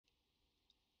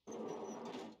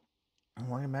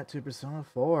welcome back to Persona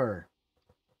 4.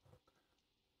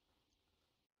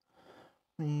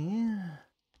 We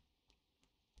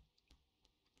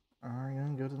are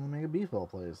gonna go to the Mega Beefball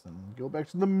place and go back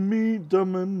to the meat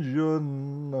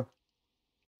dimension.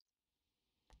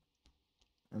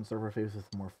 And serve our face with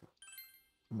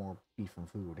more beef and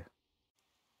food.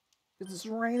 It's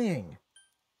raining!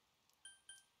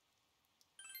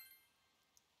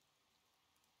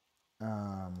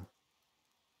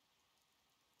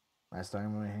 Last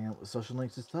time we hang out with social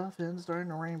links and stuff, and it's starting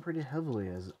to rain pretty heavily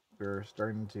as we're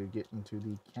starting to get into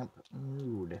the camp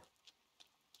mood.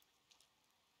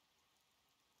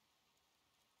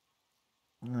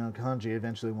 Now, Kanji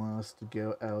eventually wants us to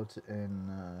go out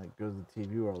and go to the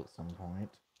TV world at some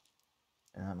point.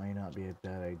 And that might not be a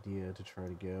bad idea to try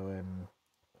to go and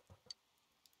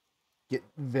get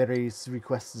various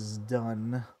requests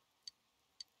done.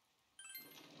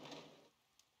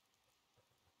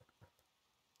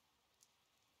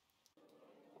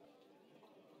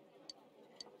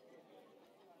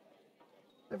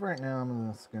 But right now,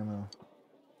 I'm just gonna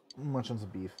munch on some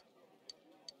beef.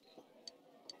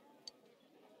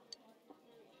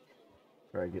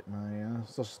 Try to get my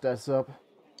social stats up.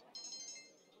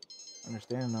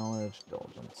 Understand, knowledge,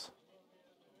 diligence.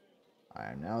 I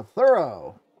am now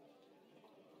thorough.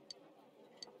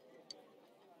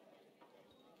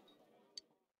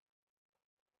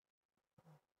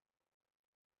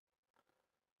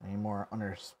 I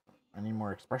need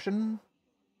more expression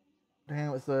to hang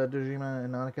out with Dojima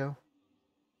and Nanako.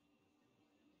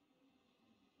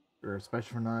 Or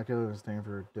especially for Nanako, staying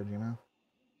for Dojima.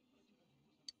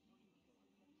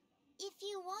 If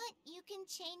you want, you can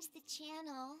change the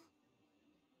channel.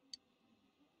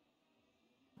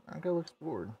 Nanako looks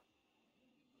bored.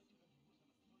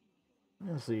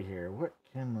 Let's see here. What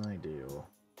can I do?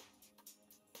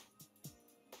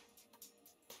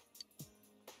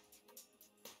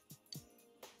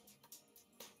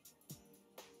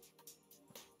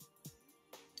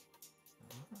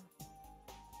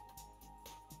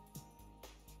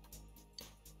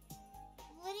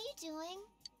 What are you doing?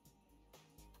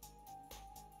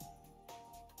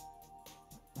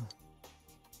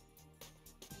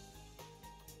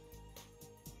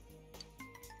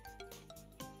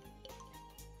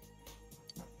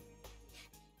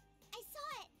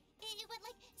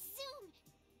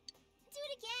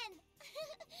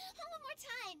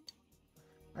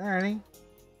 Alrighty.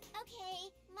 Okay,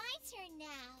 my turn now.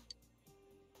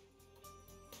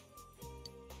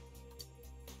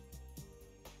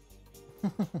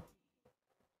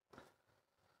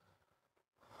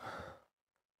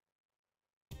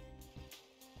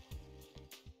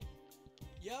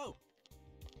 Yo!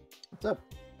 What's up?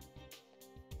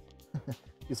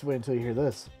 Just wait until you hear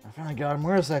this. I finally got a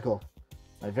motorcycle.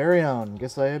 My very own.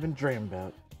 Guess I have been dreaming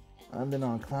about. I've been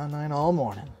on Cloud 9 all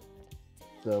morning.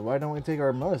 So why don't we take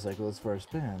our motorcycles for a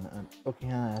spin at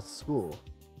Okinawa school?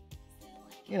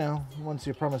 You know, once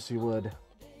you promised you would.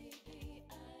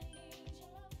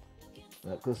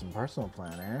 That close and personal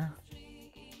plan, eh?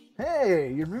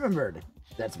 Hey, you remembered!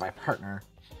 That's my partner.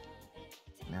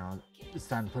 Now, it's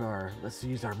time to put let's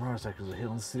use our motorcycles to hit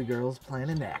on the city girls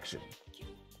plan in action.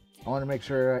 I want to make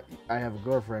sure I have a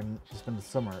girlfriend to spend the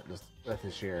summer with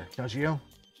this year. Don't you?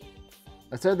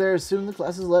 I said there as soon as the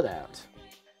class is let out.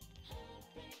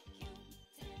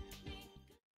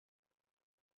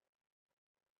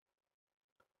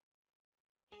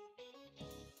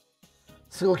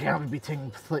 School camp will be taking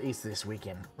place this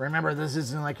weekend. Remember, this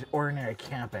isn't like ordinary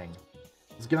camping.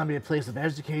 It's gonna be a place of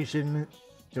education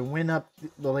to win up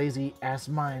the lazy ass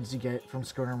minds you get from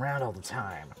screwing around all the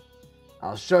time.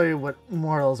 I'll show you what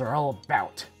mortals are all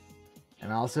about.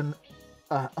 And I'll send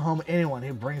home anyone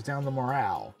who brings down the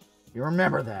morale. You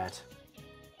remember that.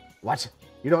 What?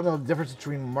 You don't know the difference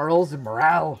between morals and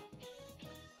morale?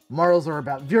 Morals are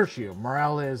about virtue.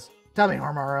 Morale is... Tell me,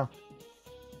 Hormaro.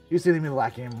 You seem to be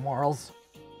lacking in morals.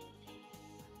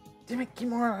 Damn it,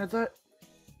 Kimura,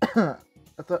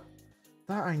 I thought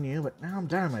I knew, but now I'm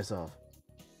doubting myself.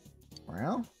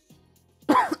 Morale?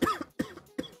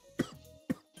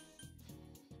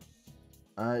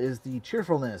 Is the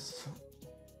cheerfulness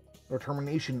or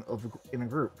termination in a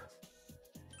group.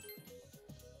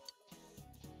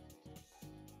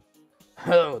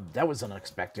 Oh, that was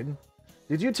unexpected.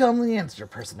 Did you tell me the answer,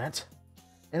 Personette?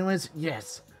 Anyways,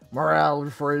 yes. Morale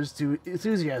refers to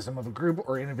enthusiasm of a group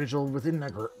or individual within a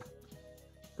group.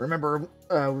 Remember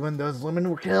when those women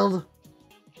were killed?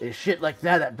 It's shit like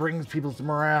that brings people's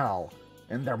morale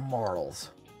and their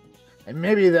morals. And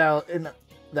maybe that'll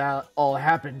all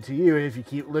happen to you if you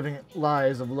keep living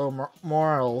lives of low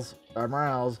morals,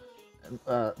 moral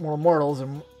mortals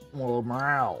and moral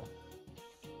morale.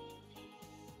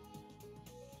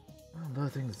 Another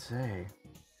thing to say.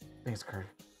 Thanks, Kurt.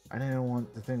 I didn't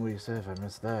want the thing what you said if I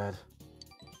missed that.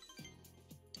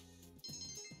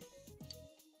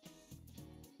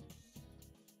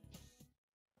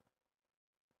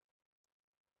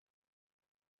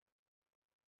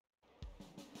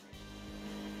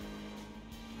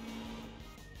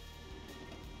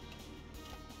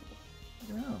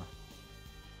 Yeah.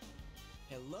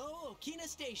 Hello, Okina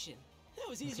Station. That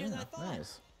was easier than I thought.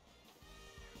 Nice.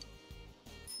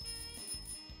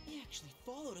 He actually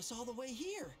followed us all the way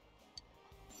here.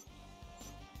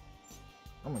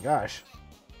 Oh my gosh.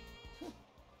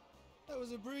 That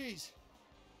was a breeze.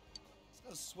 It's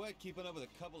no sweat keeping up with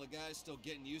a couple of guys still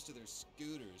getting used to their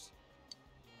scooters.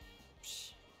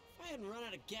 Psh, if I hadn't run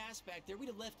out of gas back there, we'd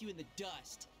have left you in the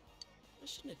dust. I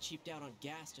shouldn't have cheaped out on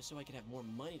gas just so I could have more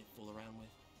money to fool around with.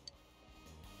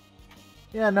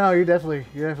 Yeah, no, you definitely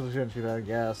shouldn't shoot out of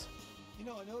gas. You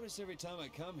know, I notice every time I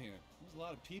come here, there's a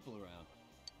lot of people around.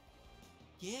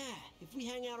 Yeah, if we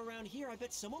hang out around here, I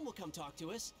bet someone will come talk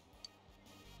to us.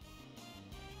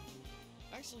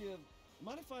 Actually,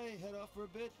 mind if I head off for a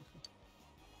bit?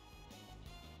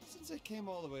 Since I came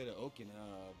all the way to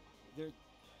Okinawa, there's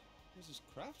this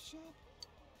craft shop?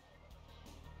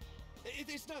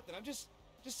 It's nothing, I'm just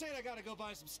saying I gotta go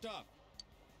buy some stuff.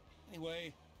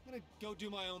 Anyway, I'm gonna go do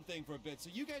my own thing for a bit, so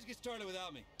you guys get started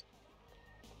without me.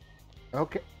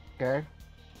 Okay. Okay.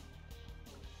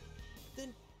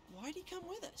 Then why'd he come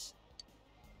with us?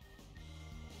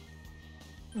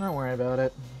 Don't worry about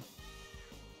it.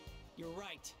 You're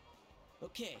right.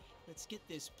 Okay, let's get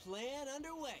this plan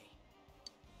underway.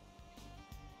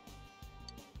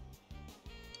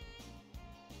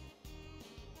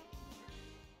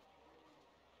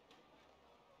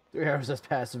 3 hours has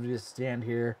passed and we just stand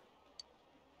here.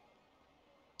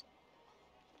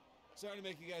 Sorry to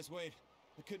make you guys wait.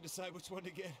 I couldn't decide which one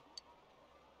to get.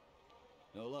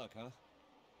 No luck, huh?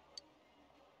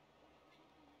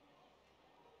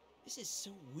 This is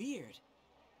so weird.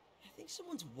 I think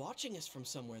someone's watching us from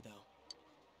somewhere, though.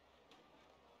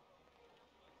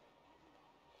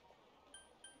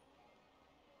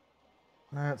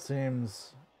 That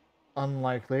seems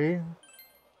unlikely.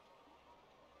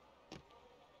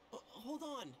 Hold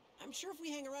on. I'm sure if we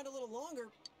hang around a little longer...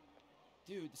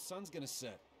 Dude, the sun's gonna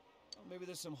set. Well, maybe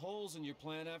there's some holes in your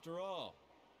plan after all.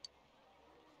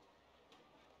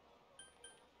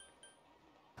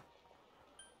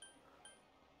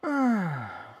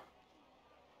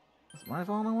 Is my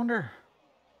fault, I wonder?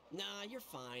 Nah, you're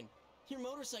fine. Your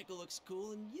motorcycle looks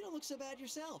cool, and you don't look so bad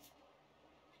yourself.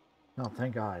 Oh,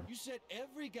 thank God. You said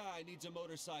every guy needs a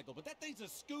motorcycle, but that thing's a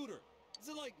scooter. Does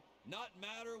it, like, not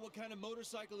matter what kind of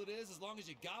motorcycle it is as long as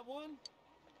you got one?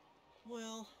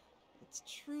 Well, it's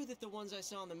true that the ones I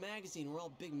saw in the magazine were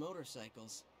all big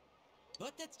motorcycles.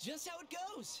 But that's just how it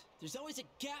goes. There's always a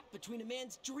gap between a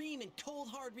man's dream and cold,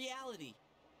 hard reality.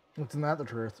 Isn't that the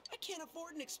truth? I can't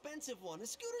afford an expensive one. A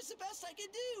scooter's the best I can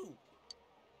do.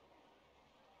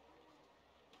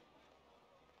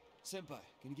 Senpai,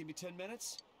 can you give me 10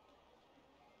 minutes?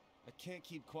 I can't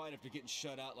keep quiet after getting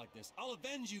shut out like this. I'll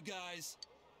avenge you guys!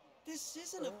 This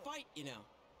isn't a fight, you know.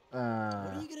 What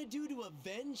are you gonna do to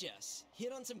avenge us?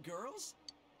 Hit on some girls?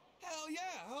 Hell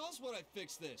yeah! How else would I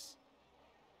fix this?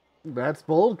 That's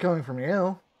bold coming from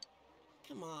you.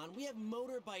 Come on, we have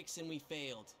motorbikes and we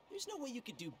failed. There's no way you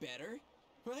could do better,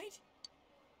 right?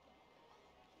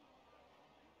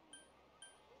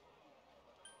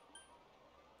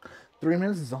 3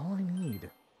 minutes is all I need.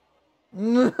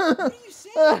 What are you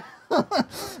saying?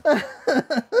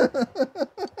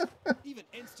 Even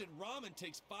instant ramen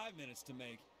takes 5 minutes to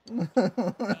make.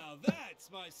 Now that's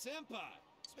my senpai.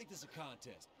 Let's make this a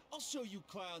contest. I'll show you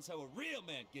clowns how a real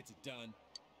man gets it done.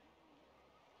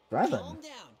 Calm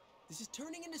down. This is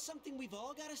turning into something we've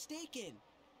all got a stake in.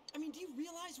 I mean, do you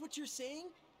realize what you're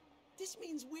saying? This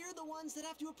means we're the ones that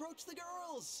have to approach the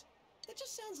girls. That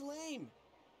just sounds lame.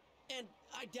 And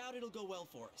I doubt it'll go well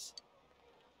for us.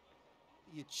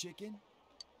 You chicken?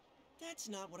 That's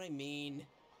not what I mean.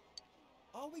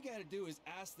 All we gotta do is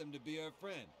ask them to be our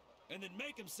friend. And then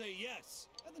make them say yes.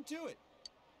 Nothing to it.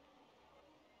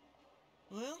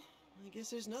 Well, I guess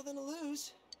there's nothing to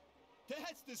lose.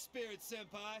 That's the spirit,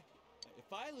 senpai.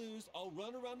 If I lose, I'll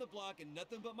run around the block in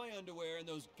nothing but my underwear and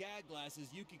those gag glasses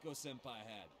Yukiko-senpai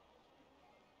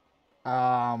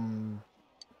had.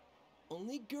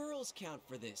 Only girls count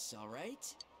for this, all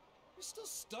right? You're still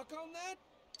stuck on that?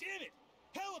 Damn it!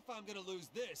 Hell if I'm gonna lose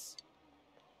this!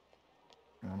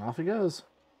 And off he goes.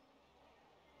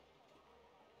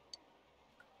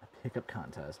 A pickup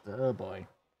contest. Oh boy.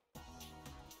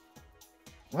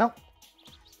 Well.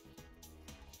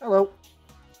 Hello.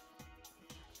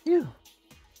 Phew.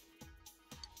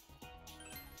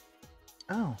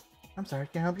 Oh, I'm sorry.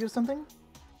 Can I help you with something?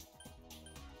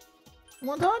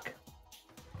 Want to talk?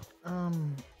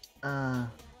 I'm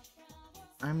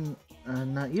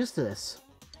not used to this.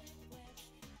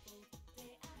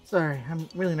 Sorry, I'm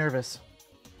really nervous.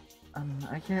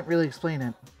 I can't really explain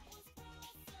it.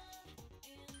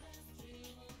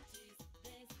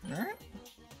 Alright?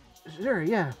 Sure,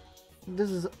 yeah.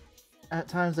 This is at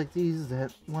times like these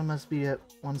that one must be at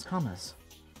one's calmest.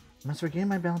 I must regain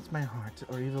my balance, my heart,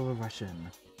 or evil will rush in.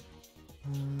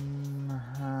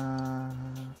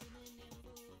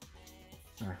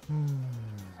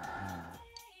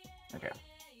 Okay.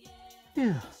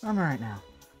 Phew, I'm alright now.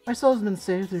 My soul has been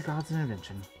saved through God's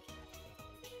intervention.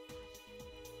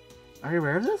 Are you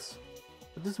aware of this?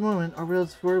 At this moment, our world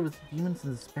is filled with demons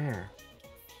and despair.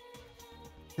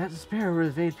 That despair will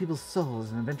evade people's souls,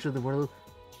 and eventually the world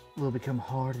will become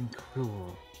hard and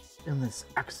cruel. Illness,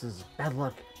 accidents, bad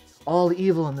luck, all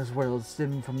evil in this world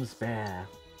stem from despair.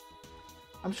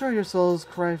 I'm sure your soul's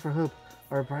cry for hope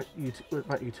brought you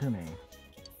to me.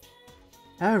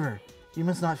 However, you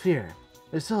must not fear.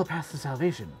 There's still a path to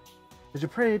salvation. As you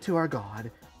pray to our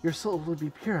God, your soul will be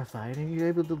purified and you're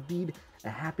able to lead a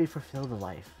happy, fulfilled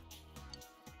life.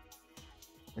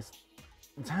 The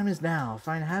time is now.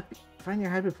 Find your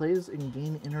happy place and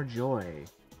gain inner joy.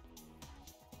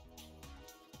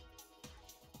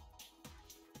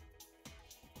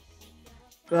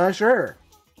 Sure.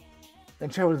 Then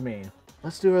chat with me.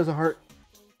 Let's do it as a heart.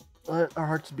 Let our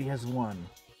hearts be as one.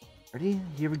 Ready?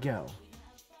 Here we go.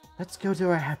 Let's go to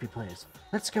our happy place.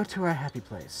 Let's go to our happy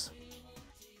place.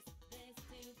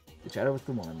 You chatted with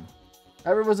the woman.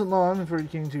 However, it wasn't long before you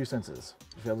came to your senses.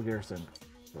 You failed to get her sent.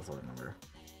 That's all I remember.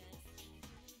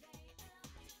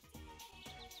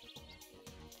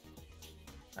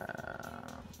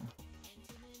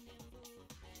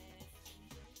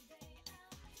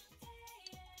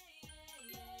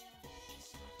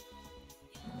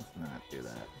 Let's not do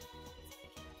that.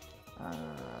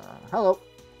 Hello.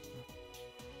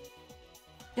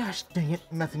 Gosh dang it,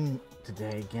 nothing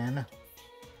today again.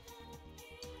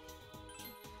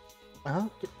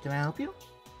 Well, can I help you?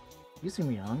 You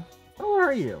seem young. How old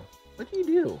are you? What do you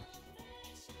do?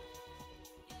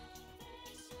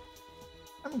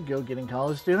 I'm a go-getting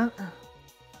college student.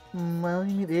 Well,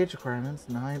 you meet the age requirements,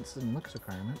 and heights, and looks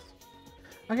requirements.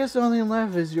 I guess the only thing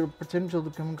left is your potential to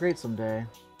become great someday.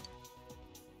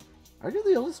 Are you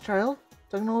the oldest child?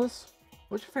 Second oldest?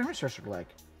 What's your family structure like?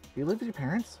 Do you live with your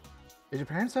parents? Is your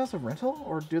parents' house a rental,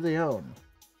 or do they own?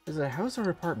 Is it a house or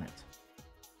apartment?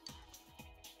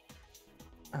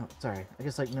 Oh, sorry. I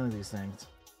guess like none of these things.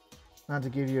 Not to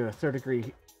give you the third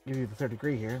degree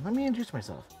here. Let me introduce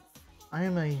myself. I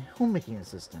am a homemaking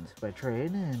assistant by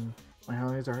trade, and my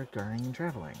hobbies are gardening and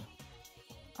traveling.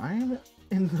 I'm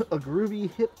in a groovy,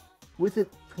 hip, with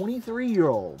it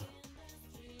 23-year-old.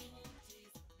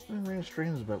 I'm very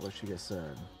strange about what she just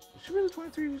said. Is she really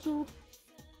 23 years old?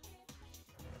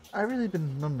 I've really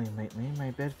been lonely lately.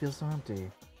 My bed feels so empty.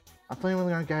 I'm playing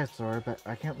with our guy store, but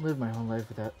I can't live my whole life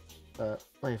without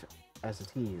life as a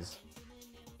tease.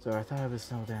 So I thought I would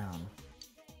settle down.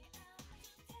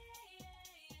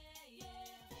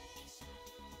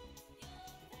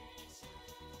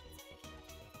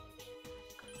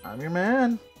 I'm your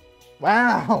man.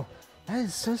 Wow, that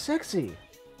is so sexy.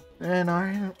 And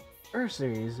our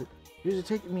anniversaries usually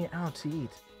take me out to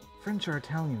eat. French or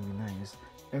Italian would be nice,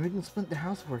 and we can split the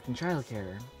housework and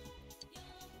childcare.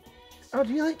 Oh,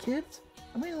 do you like kids?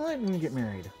 I mean, like when we get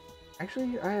married.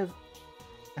 Actually, I have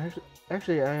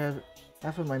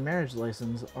half of my marriage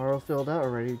license all filled out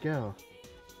or ready to go.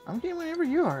 I'm game whenever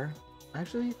you are.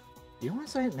 Actually, do you want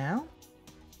to sign it now?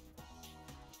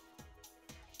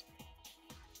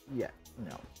 Yeah,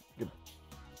 no. Good.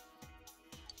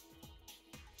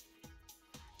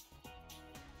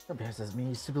 Don't pass as me,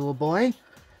 you stupid little boy.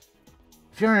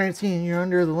 If you're 19, you're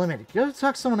under the limit. Go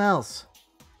talk to someone else.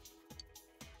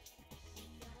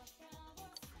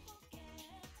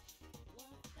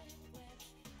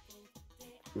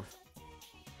 Oof.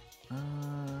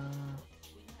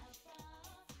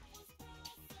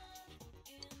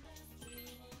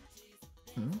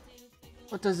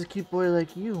 What does a cute boy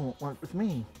like you want with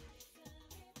me?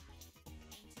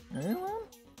 Anyone?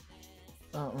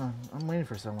 Oh, I'm waiting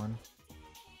for someone.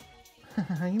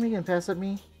 Are you making a pass at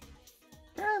me?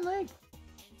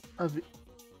 I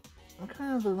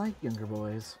kind of like younger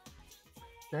boys.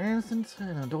 They're innocent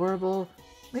and adorable.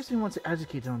 Makes me want to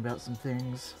educate them about some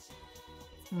things.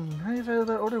 How do you feel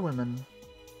about older women?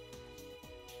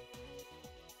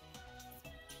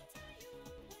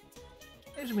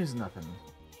 Age means nothing.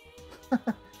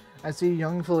 I see you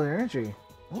young, full of energy.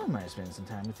 I wouldn't mind spending some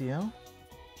time with you.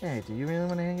 Hey, do you really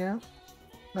want to hang out?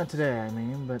 Not today, I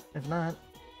mean, but if not,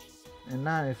 and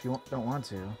not if you don't want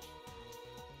to.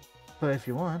 But if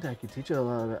you want, I could teach you a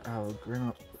lot about how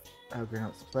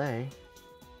grown-ups play.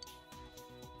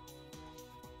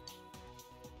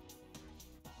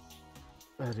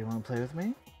 Do you want to play with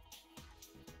me?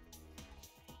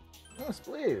 Yes,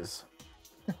 please.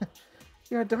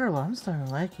 You're adorable. I'm starting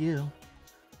to like you.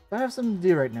 But I have something to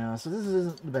do right now, so this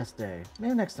isn't the best day.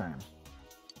 Maybe next time.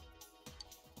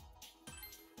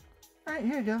 Alright,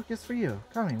 here you go. Just for you.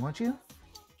 Call me, won't you?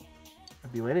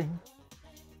 I'll be waiting.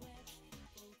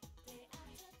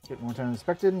 Get more time than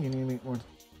expected. You need me more.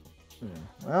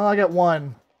 Well, I got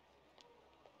one.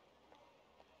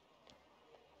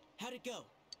 How'd it go?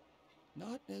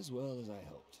 Not as well as I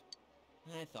hoped.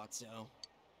 I thought so.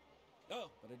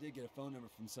 Oh, but I did get a phone number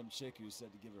from some chick who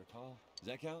said to give her a call. Does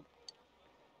that count?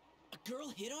 A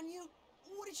girl hit on you?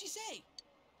 What did she say?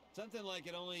 Something like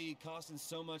it only costing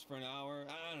so much for an hour.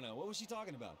 I don't know. What was she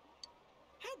talking about?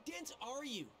 How dense are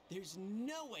you? There's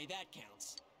no way that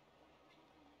counts.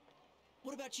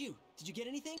 What about you? Did you get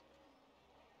anything?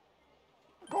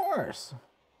 Of course.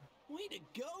 Way to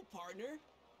go, partner.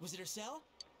 Was it her cell?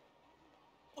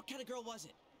 What kind of girl was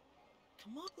it?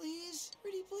 Come on, please.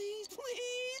 Pretty please,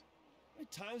 please. How many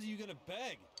times are you gonna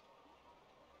beg?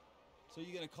 So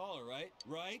you're gonna call her, right?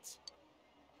 Right?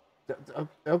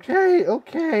 Okay,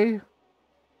 okay.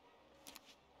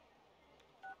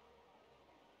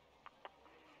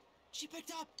 She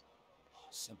picked up. Oh,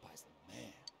 Senpai's the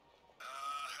man.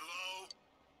 Hello?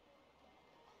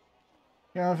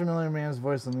 You're an unfamiliar man's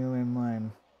voice on the other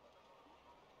line.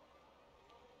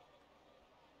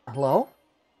 Hello?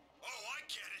 Oh, I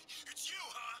get it. It's you,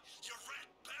 huh? You rat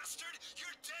bastard!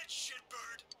 You're dead,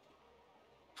 shitbird!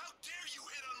 How dare you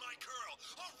hit on my girl?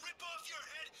 I'll rip off your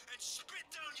head and spit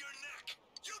down your neck!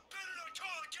 You better not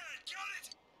call again, got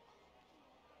it?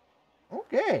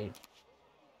 Okay.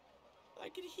 I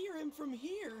could hear him from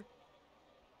here.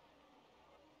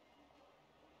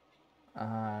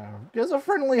 Just a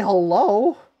friendly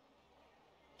hello.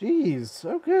 Jeez,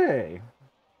 okay.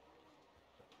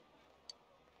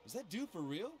 Was that dude for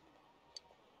real?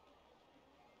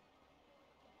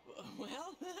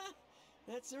 Well,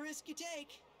 that's the risk you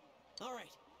take. All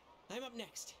right, I'm up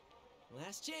next.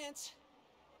 Last chance.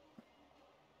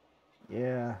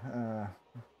 Yeah,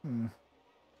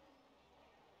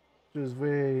 She was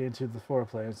way into the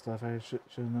foreplay and stuff. I should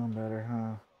have known better,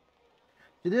 huh?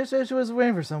 She did say she was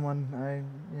waiting for someone.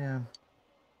 Yeah.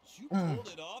 You pulled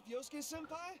it off,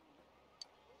 Yosuke-senpai?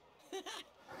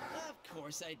 Of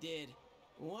course I did.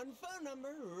 One phone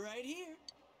number right here.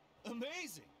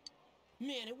 Amazing.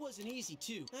 Man, it wasn't easy,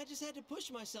 too. I just had to push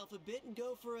myself a bit and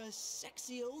go for a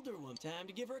sexy older one. Time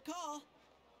to give her a call.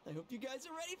 I hope you guys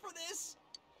are ready for this.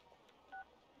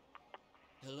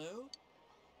 Hello?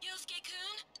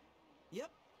 Yosuke-kun?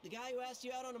 Yep, the guy who asked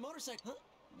you out on a motorcycle. Huh?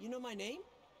 You know my name?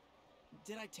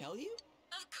 Did I tell you?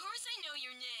 Of course I know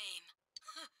your name.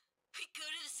 We go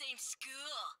to the same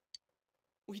school.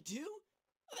 We do?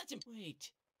 Oh, that's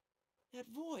wait. That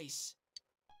voice.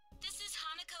 This is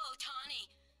Hanako Otani.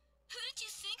 Who did you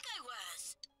think I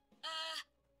was?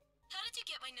 How did you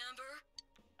get my number?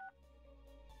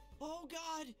 Oh,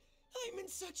 God. I'm in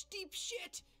such deep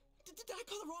shit. Did I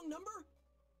call the wrong number?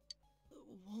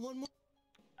 One more.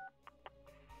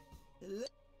 Hello?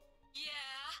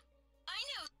 Yeah, I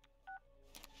know.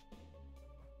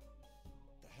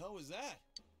 The hell was that?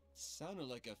 Sounded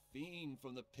like a fiend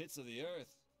from the pits of the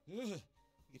earth. Ugh,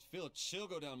 I could feel a chill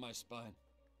go down my spine.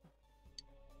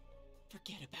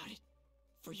 Forget about it.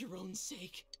 For your own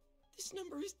sake. This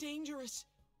number is dangerous.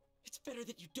 It's better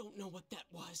that you don't know what that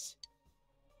was.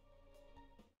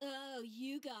 Oh,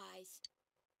 you guys.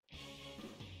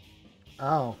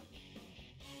 Oh.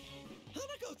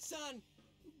 Hanako-san!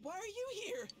 Why are you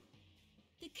here?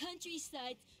 The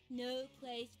countryside's no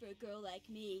place for a girl like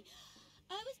me.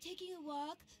 I was taking a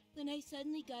walk when I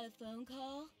suddenly got a phone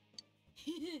call.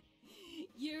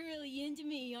 You're really into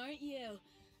me, aren't you?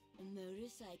 A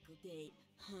motorcycle date,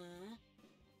 huh?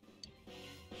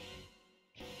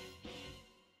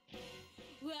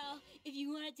 Well, if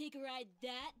you want to take a ride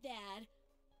that bad,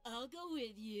 I'll go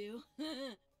with you.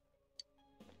 Wait!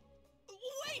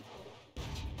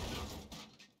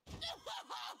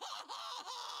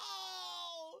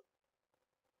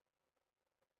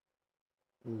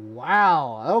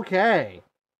 Wow, okay.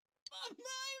 My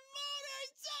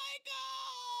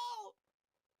motorcycle!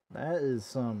 That is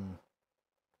some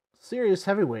serious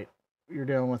heavyweight you're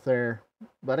dealing with there,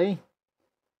 buddy.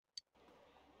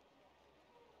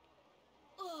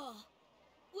 Oh,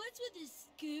 what's with this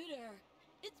scooter?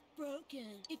 It's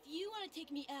broken. If you want to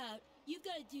take me out, you've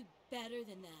got to do better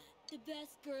than that. The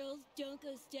best girls don't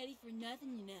go steady for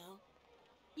nothing, you know.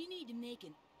 You need to make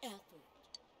an effort.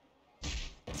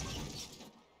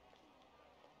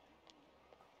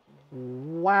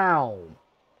 Wow.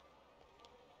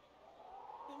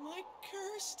 Am I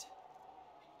cursed?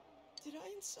 Did I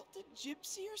insult a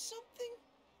gypsy or something?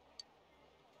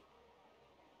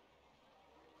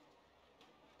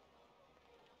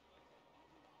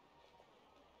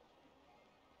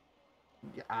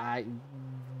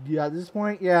 Yeah, at this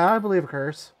point, yeah, I believe a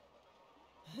curse.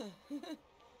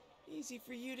 Easy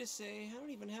for you to say. I don't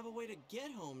even have a way to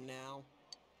get home now.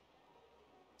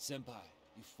 Senpai,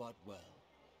 you fought well.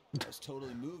 I was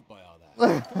totally moved by all that.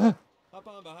 Come on, hop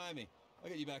on behind me. I'll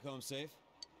get you back home safe.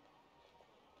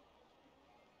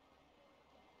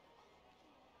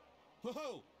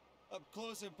 Whoa! Up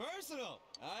close and personal!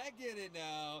 I get it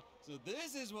now. So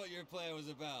this is what your plan was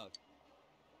about.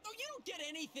 Oh, you don't get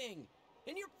anything!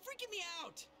 And you're freaking me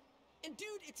out! And dude,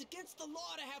 it's against the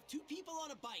law to have 2 people on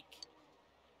a bike.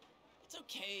 It's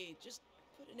okay, just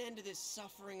put an end to this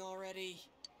suffering already.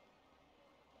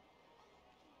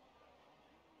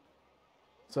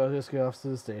 So I just go off to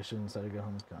the station instead of go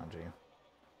home with Kanji.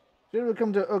 Should have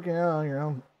come to Okinawa on your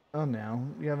own now.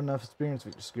 You have enough experience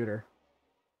with your scooter.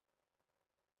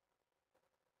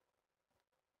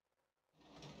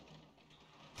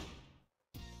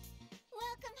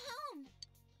 Welcome home.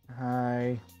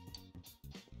 Hi.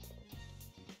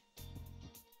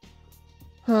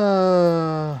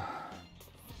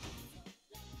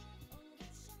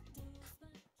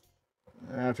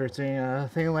 After seeing a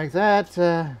thing like that,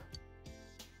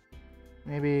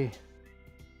 maybe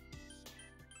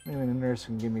the nurse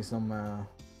can give me some,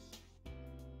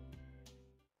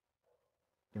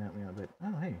 can help me out a bit.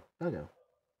 Oh, hey, Doggo.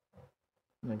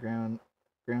 On the ground,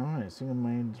 I single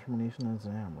my determination as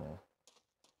an animal.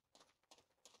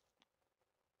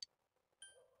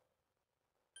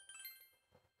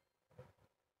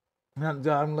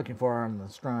 I'm looking for her on the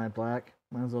stride plaque.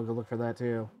 Might as well go look for that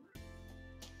too.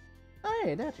 Oh,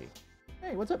 hey, Dachi.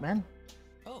 Hey, what's up, man?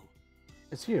 Oh.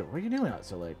 It's you. What are you doing out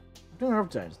so late? I'm doing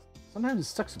overtime. Sometimes it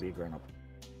sucks to be a grown-up.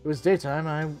 If it was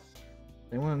daytime,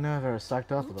 they wouldn't know if I was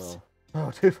socked off a little. Oh,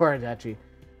 too far, Dachi.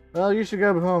 Well, you should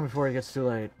go home before it gets too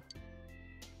late.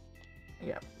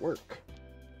 Yeah, work.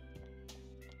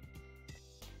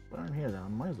 But I'm here, though. I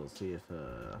might as well see if,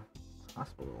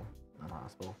 hospital. Not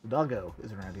hospital. The doggo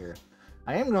is around here.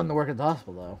 I am going to work at the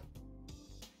hospital, though.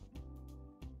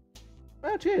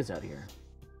 Oh, she is out here.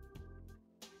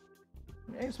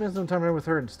 Maybe spend some time with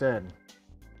her instead.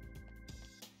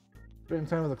 Spend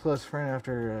time with a close friend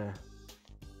after,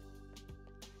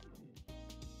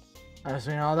 I've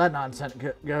seen all that nonsense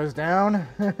goes down.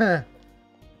 Yeah,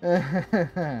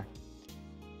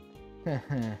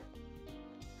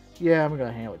 I'm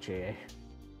gonna hang out with Chie.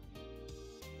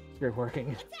 You're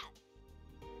working.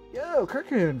 Yo,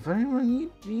 Kirkun, finally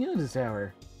you this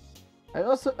hour.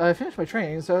 I finished my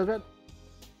training, so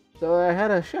I had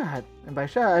a shot, and by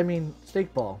shot I mean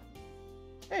steak ball.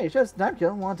 Hey, just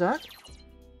Napkill, want to talk?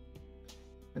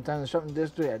 In time the shopping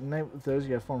district at night with those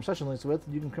you have formed session links with,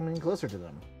 you can come in closer to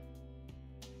them.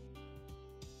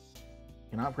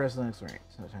 Cannot press the next rank,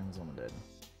 so time is limited.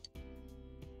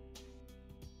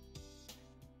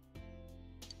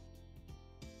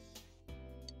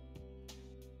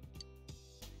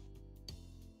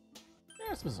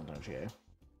 Yeah, it's missing, don't you?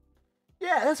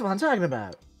 Yeah, that's what I'm talking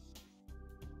about.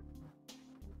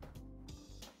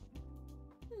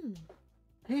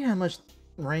 Hey, how much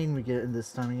rain we get in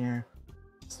this time of year.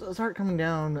 It started coming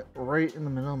down right in the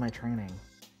middle of my training.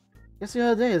 Guess the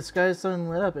other day, the sky suddenly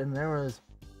lit up and there was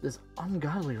this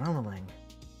ungodly rumbling.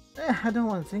 I don't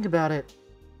want to think about it.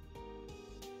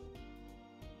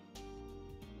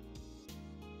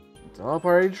 It's all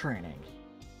part of training.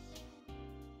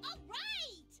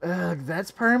 Alright!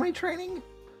 That's part of my training?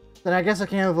 Then I guess I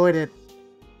can't avoid it.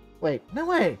 Wait, no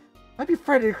way! I'd be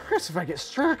frightened to Chris if I get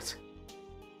struck!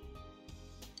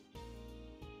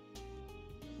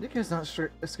 Yuka's not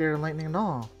scared of lightning at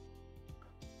all.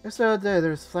 Just the other day, there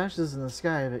was flashes in the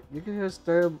sky, but Yuka just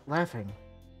started laughing.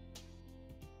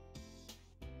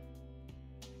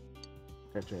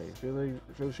 Gotcha. I feel like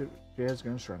she has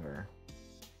grown stronger.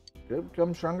 Could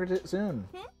become stronger soon.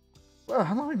 Well,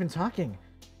 how long have we been talking?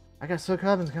 I got so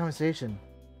caught up in the conversation.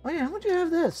 Oh yeah, how would you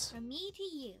have this? From me to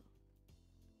you.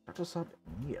 Taco Sop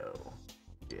Neo.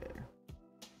 Yeah.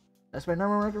 That's my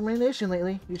number one recommendation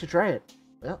lately. You should try it.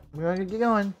 Well, we're gonna get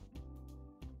going.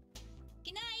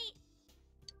 Good night.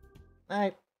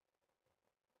 Night.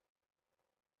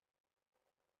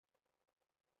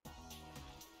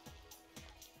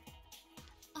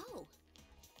 Oh,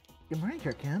 Good morning,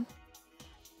 Kirk Camp.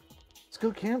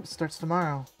 School camp starts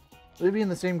tomorrow. We'd be in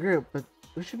the same group, but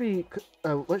we should be.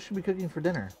 What should we be cooking for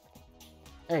dinner?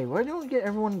 Hey, why don't we get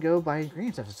everyone to go buy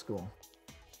ingredients after school?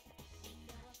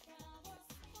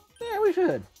 Yeah, we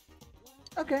should.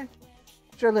 Okay.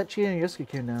 Sure, let Chia and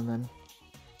Yosuke down then.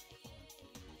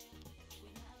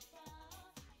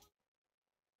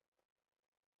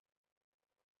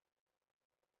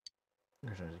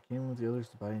 I came with the others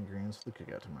to buy ingredients for the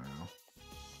cookout tomorrow.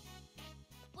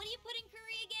 What do you put in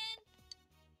curry again?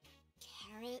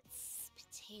 Carrots,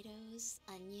 potatoes,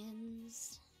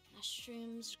 onions,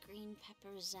 mushrooms, green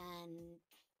peppers, and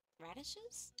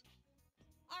radishes?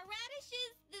 Are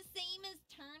radishes the same as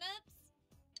turnips?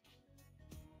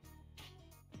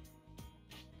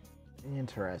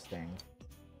 Interesting.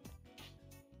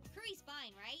 Curry's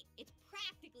fine, right? It's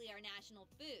practically our national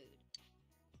food.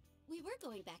 We were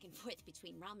going back and forth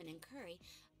between ramen and curry,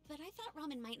 but I thought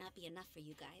ramen might not be enough for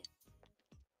you guys.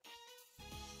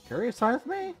 Curry is fine with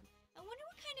me? I wonder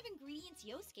what kind of ingredients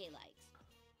Yosuke likes.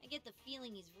 I get the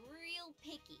feeling he's real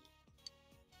picky.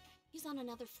 He's on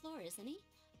another floor, isn't he?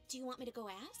 Do you want me to go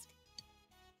ask?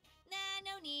 Nah,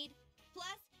 no need.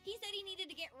 Plus, he said he needed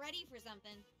to get ready for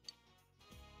something.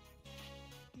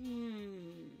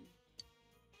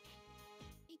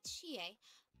 Hey, Chie,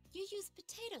 you use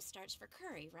potato starch for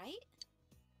curry, right?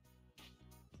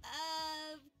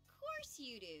 Of course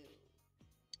you do.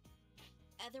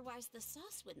 Otherwise, the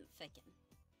sauce wouldn't thicken.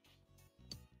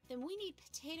 Then we need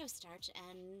potato starch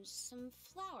and some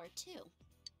flour, too.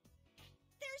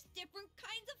 There's different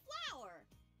kinds of flour.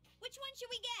 Which one should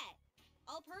we get?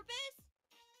 All-purpose?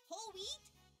 Whole wheat?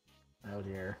 Oh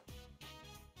dear.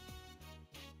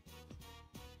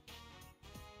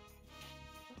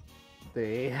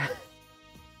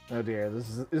 Oh dear,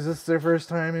 is this their first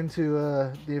time into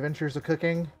the adventures of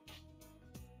cooking?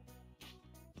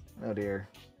 Oh dear.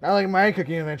 Not like my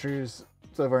cooking adventures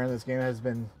so far in this game has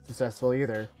been successful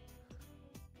either.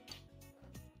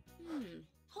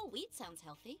 Whole wheat sounds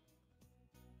healthy.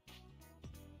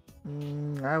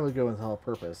 I would go with all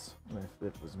purpose if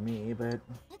it was me, but...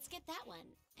 Let's get that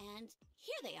one. And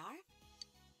here they are.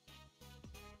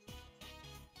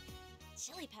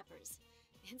 Chili peppers.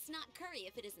 It's not curry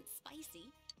if it isn't spicy.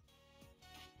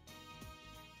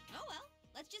 Oh well,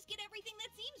 let's just get everything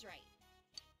that seems right.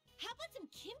 How about some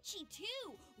kimchi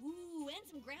too? Ooh, and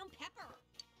some ground pepper.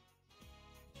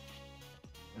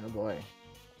 Oh boy.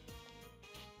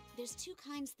 There's two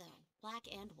kinds though, black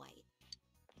and white.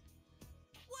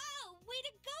 Whoa, way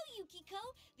to go, Yukiko!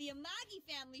 The Amagi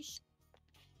family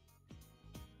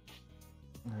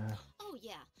Oh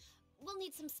yeah, we'll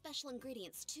need some special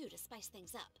ingredients too to spice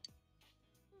things up.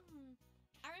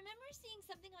 I remember seeing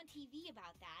something on TV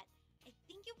about that. I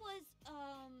think it was,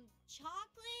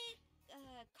 chocolate,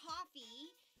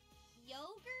 coffee,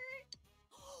 yogurt.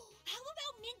 How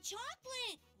about mint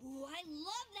chocolate? Ooh, I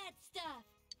love that stuff.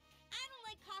 I don't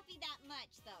like coffee that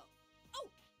much, though. Oh,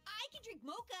 I can drink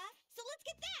mocha, so let's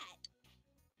get that.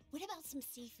 What about some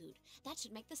seafood? That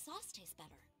should make the sauce taste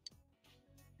better.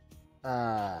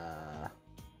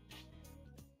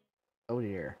 Oh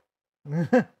dear.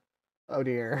 Oh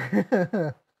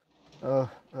dear. oh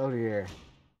dear.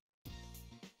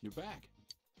 You're back.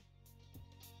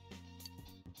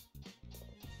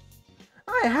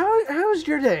 Hi, how's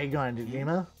your day going,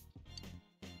 Dima?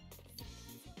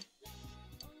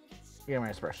 Yeah, my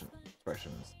expressions.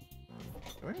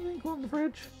 Do anything cool in the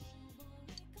fridge?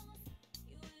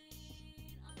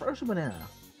 Frozen banana.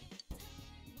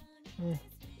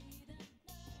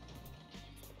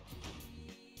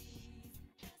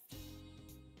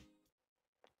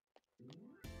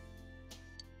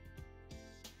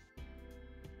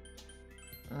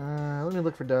 Let me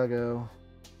look for Doggo.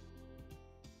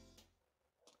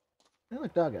 I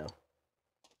like Doggo.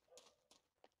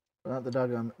 But not the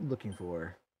Doggo I'm looking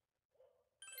for.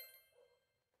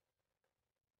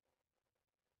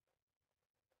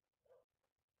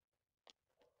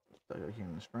 Doggo here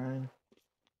in the shrine.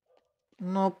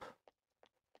 Nope.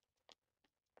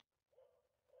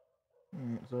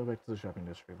 Alright, so back to the shopping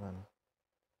district then.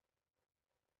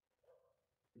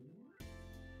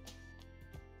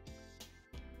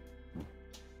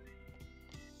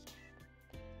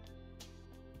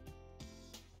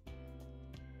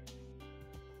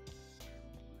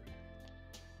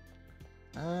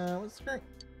 What's great?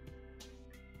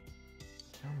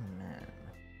 Oh man.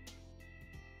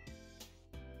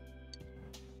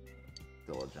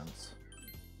 Diligence.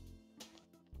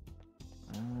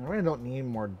 I really don't need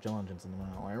more diligence in the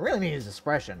moment. What I really need is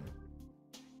expression.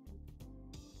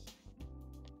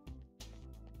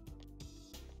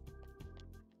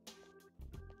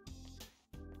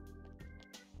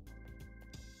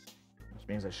 Which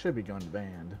means I should be going to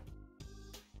band.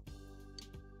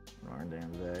 Or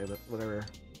damn day, but whatever.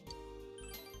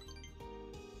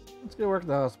 Let's go work at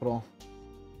the hospital.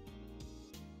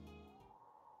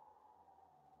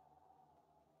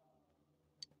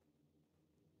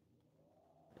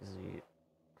 Busy.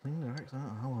 Clean the dark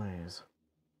hallways.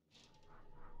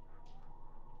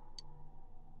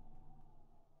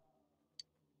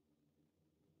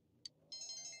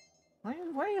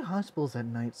 Why are hospitals at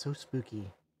night so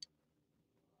spooky?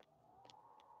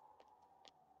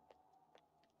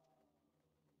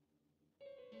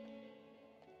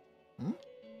 Hmm?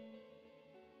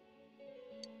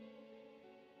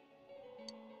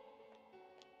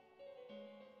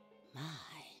 My.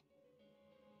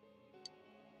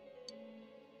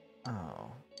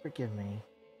 Oh, forgive me.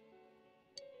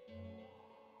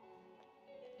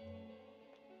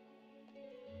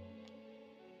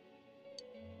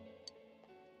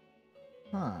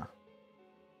 Huh.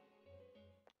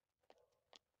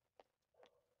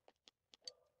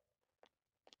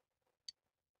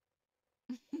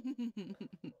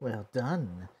 Well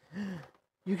done.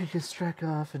 You could just strike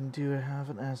off and do a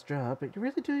half-an-ass job, but you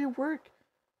really do your work.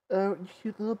 Your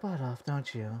cute little butt off,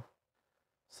 don't you?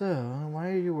 So,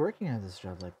 why are you working at this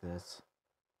job like this?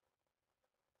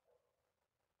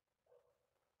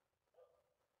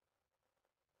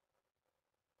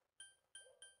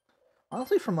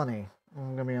 Honestly, for money.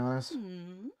 I'm gonna be honest.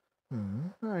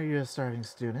 Are you a starving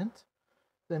student?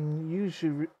 Then you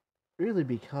should really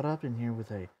be caught up in here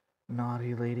with a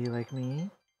naughty lady like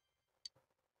me.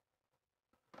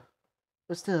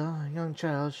 But still, a young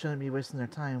child shouldn't be wasting their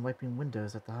time wiping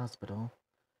windows at the hospital.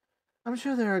 I'm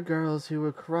sure there are girls who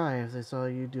would cry if they saw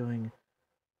you doing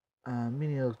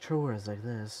menial chores like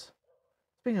this.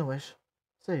 Speaking of which,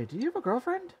 say, do you have a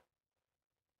girlfriend?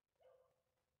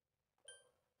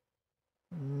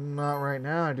 Not right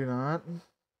now, I do not.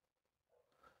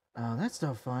 Oh, that's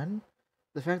no fun.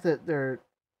 The fact that they're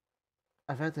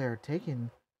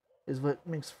taken is what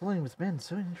makes flirting with men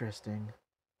so interesting.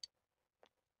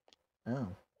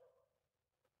 Oh.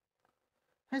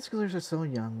 High schoolers are so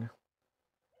young.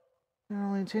 They're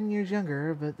only 10 years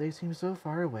younger, but they seem so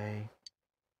far away.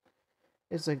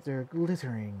 It's like they're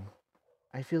glittering.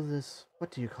 I feel this,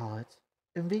 what do you call it?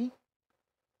 Envy?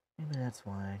 Maybe that's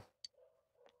why.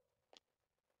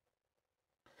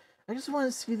 I just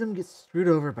want to see them get screwed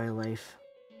over by life.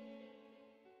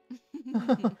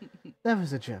 That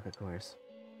was a joke, of course.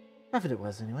 Half of it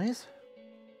was, anyways.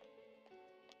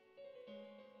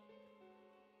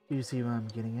 Do you see what I'm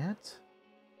getting at?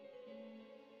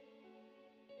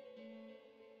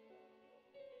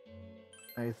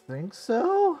 I think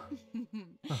so?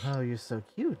 Oh, you're so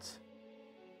cute.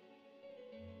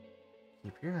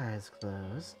 Keep your eyes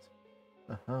closed.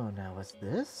 Oh, now what's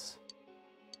this?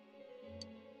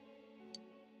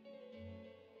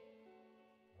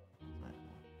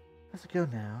 Let's go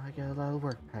now. I got a lot of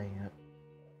work piling up.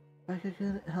 But I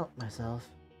couldn't help myself.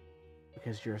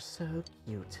 Because you're so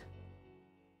cute.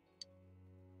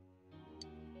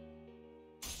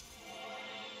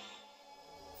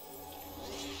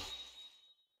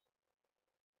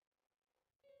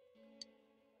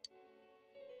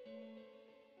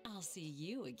 I'll see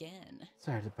you again.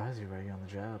 Sorry to buzz you while you're on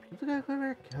the job. Keep the guy good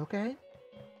work, okay?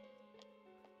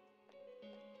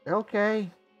 Okay.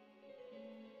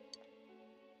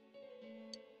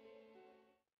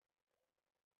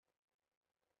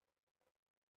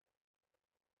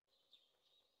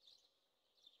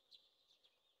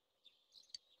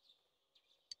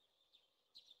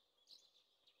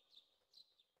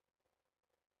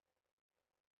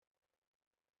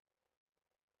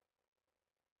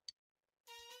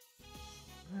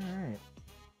 Alright.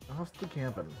 Off to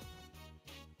camping.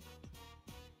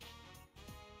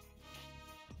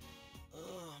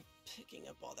 Picking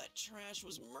up all that trash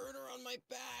was murder on my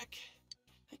back.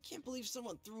 I can't believe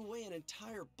someone threw away an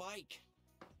entire bike.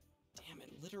 Damn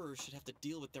it, litterers should have to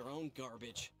deal with their own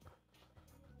garbage.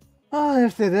 Oh,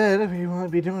 if they did, we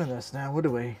wouldn't be doing this now, would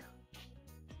we?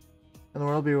 And the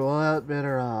world would be a lot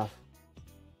better off.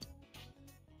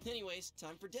 Anyways,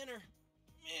 time for dinner.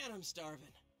 Man, I'm starving.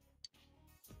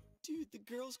 Dude, the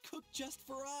girls cooked just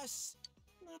for us.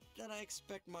 Not that I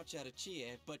expect much out of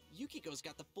Chie, but Yukiko's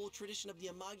got the full tradition of the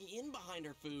Amagi Inn behind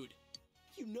her food.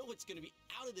 You know it's gonna be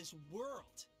out of this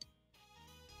world.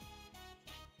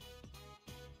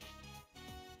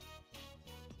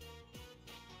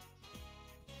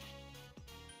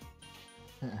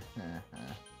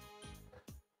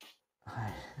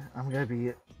 I'm gonna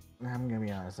be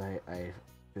honest, I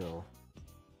feel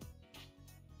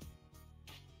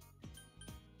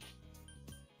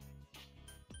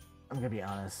I'm gonna be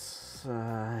honest,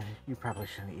 you probably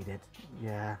shouldn't eat it.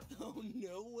 Yeah. Oh,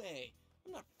 no way.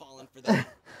 I'm not falling for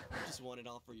that. I'm just just want it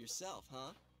all for yourself,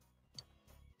 huh?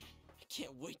 I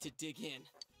can't wait to dig in.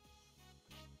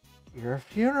 Your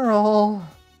funeral.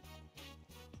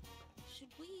 Should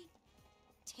we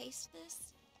taste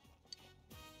this?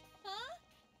 Huh?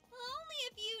 Only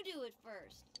if you do it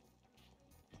first.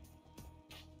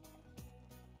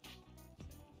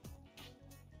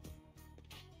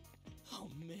 Oh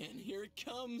man, here it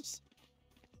comes.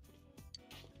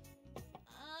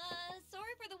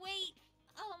 Sorry for the wait.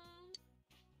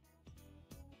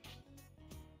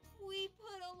 We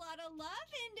put a lot of love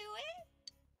into it.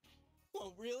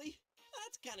 Oh, really?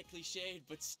 That's kind of cliched,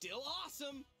 but still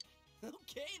awesome.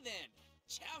 Okay then,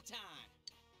 chow time.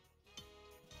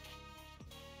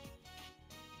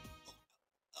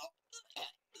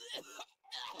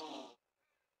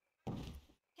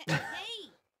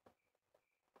 Hey,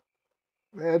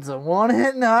 It's a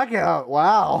one-hit knockout.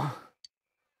 Wow.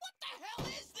 What the hell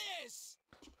is this?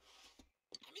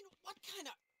 I mean, what kind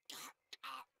of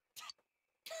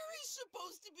curry's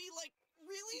supposed to be like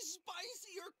really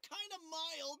spicy or kind of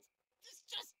mild? This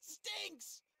just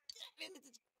stinks. And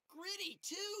it's gritty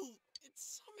too.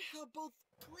 It's somehow both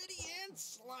gritty and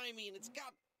slimy, and it's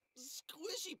got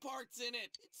squishy parts in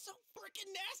it. It's so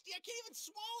freaking nasty, I can't even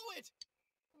swallow it.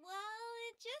 well,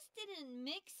 it just didn't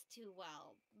mix too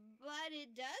well, but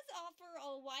it does offer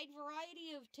a wide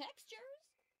variety of textures.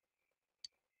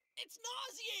 It's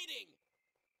nauseating.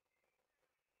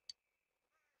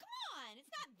 Come on,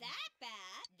 it's not that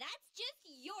bad. That's just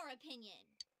your opinion.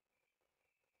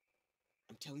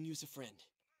 I'm telling you as a friend,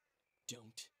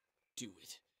 don't do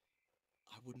it.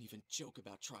 I wouldn't even joke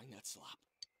about trying that slop.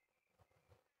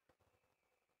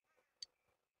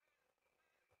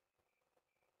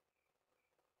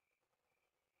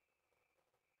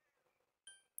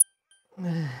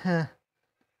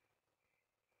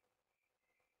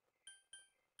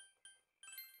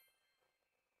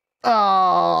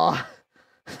 Oh.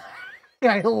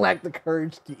 I lack the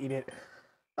courage to eat it.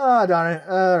 Oh, darn it.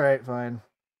 Alright, fine.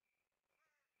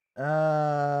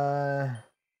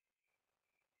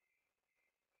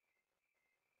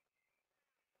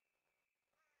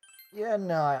 Yeah,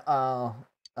 no,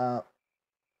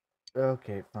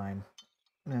 okay, fine.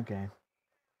 Okay.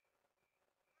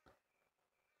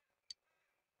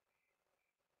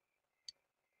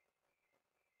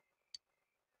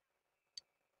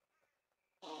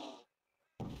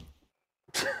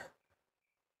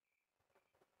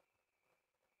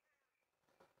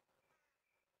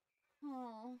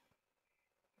 Oh,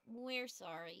 we're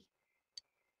sorry.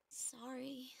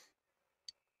 Sorry.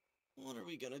 What are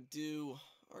we gonna do?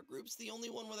 Our group's the only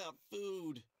one without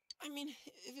food. I mean,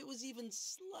 if it was even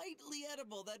slightly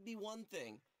edible, that'd be one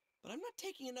thing. But I'm not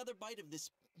taking another bite of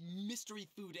this mystery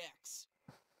food X.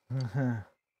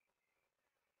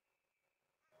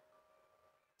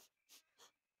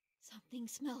 Something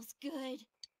smells good.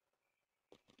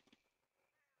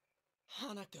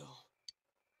 Hanako.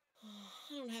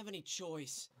 I don't have any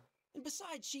choice. And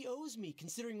besides, she owes me,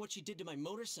 considering what she did to my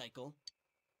motorcycle.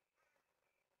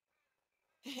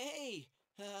 Hey,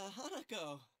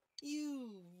 Hanako.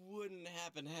 You wouldn't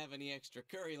happen to have any extra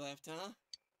curry left, huh?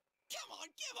 Come on,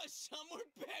 give us some, we're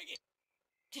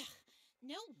begging!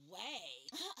 No way.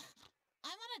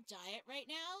 I'm on a diet right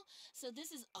now, so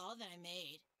this is all that I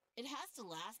made. It has to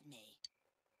last me.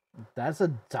 That's a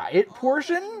diet All that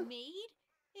portion? you made?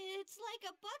 It's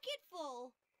like a bucket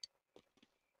full.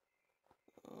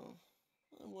 Oh,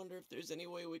 I wonder if there's any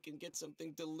way we can get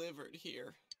something delivered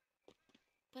here.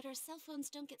 But our cell phones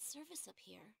don't get service up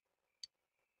here.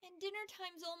 And dinner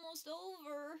time's almost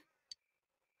over.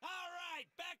 All right,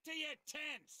 back to your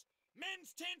tents.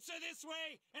 Men's tents are this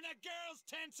way, and the girls'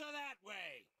 tents are that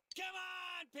way. Come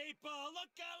on, people,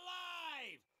 look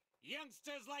alive!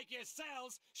 Youngsters like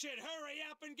yourselves should hurry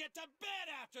up and get to bed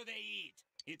after they eat.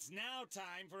 It's now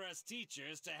time for us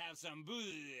teachers to have some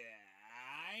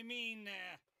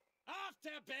off to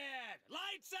bed!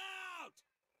 Lights out!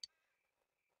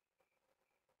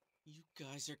 You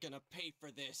guys are gonna pay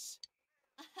for this.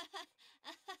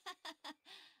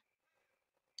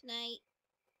 Night.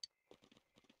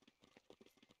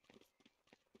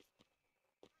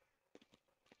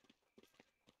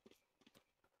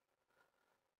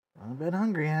 I'm a bit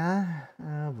hungry, huh?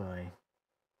 Oh boy.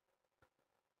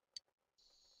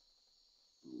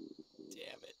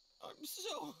 Damn it, I'm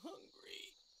so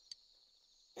hungry.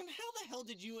 And how the hell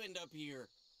did you end up here?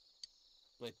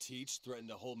 My teach threatened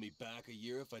to hold me back a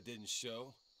year if I didn't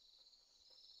show.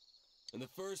 And the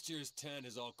first year's tent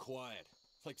is all quiet,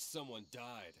 like someone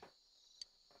died.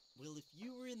 Well, if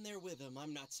you were in there with him,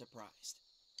 I'm not surprised.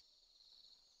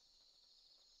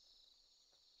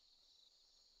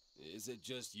 Is it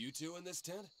just you two in this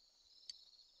tent?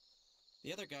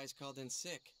 The other guys called in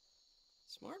sick.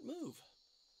 Smart move.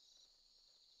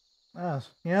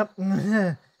 Yep.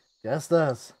 Just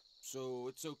us. So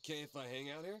it's okay if I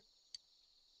hang out here?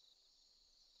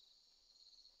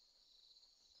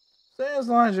 Say as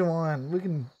long as you want. We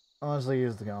can honestly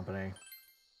use the company.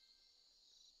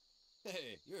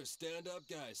 Hey, you're a stand-up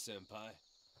guy, senpai.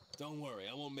 Don't worry,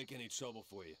 I won't make any trouble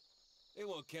for you. They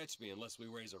won't catch me unless we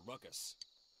raise a ruckus.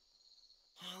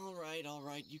 All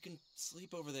right. You can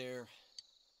sleep over there.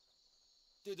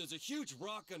 Dude, there's a huge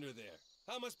rock under there.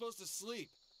 How am I supposed to sleep?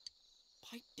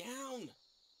 Pipe down.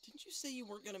 Didn't you say you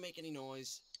weren't gonna make any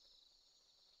noise?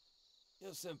 Yo,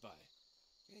 senpai,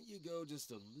 can't you go just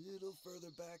a little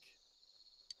further back?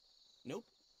 Nope.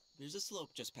 There's a slope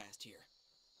just past here.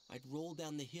 I'd roll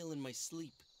down the hill in my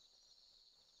sleep.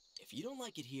 If you don't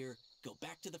like it here, go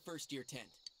back to the first-year tent.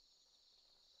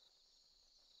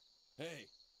 Hey,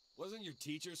 wasn't your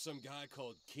teacher some guy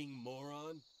called King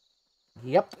Moron?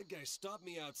 Yep. That guy stopped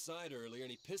me outside earlier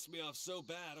and he pissed me off so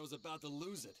bad I was about to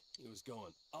lose it. He was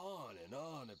going on and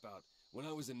on about when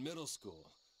I was in middle school,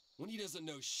 when he doesn't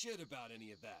know shit about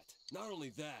any of that. Not only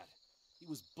that, he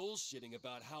was bullshitting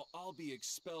about how I'll be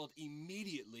expelled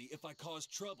immediately if I cause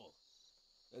trouble.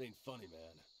 That ain't funny,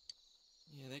 man.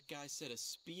 Yeah, that guy set a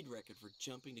speed record for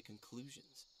jumping to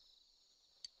conclusions.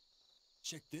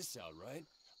 Check this out, right?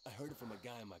 I heard it from a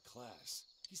guy in my class.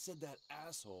 He said that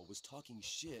asshole was talking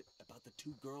shit about the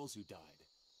 2 girls who died.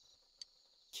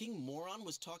 King Moron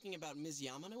was talking about Ms.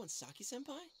 Yamano and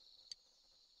Saki-senpai?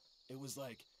 It was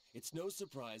like, it's no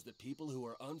surprise that people who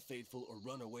are unfaithful or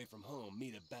run away from home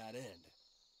meet a bad end.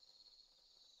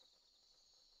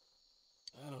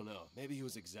 I don't know, maybe he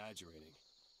was exaggerating.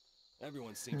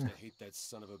 Everyone seems to hate that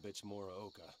son of a bitch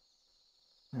Muraoka.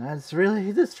 That's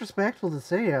really disrespectful to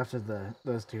say after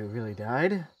those 2 really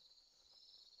died.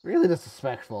 Really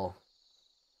disrespectful.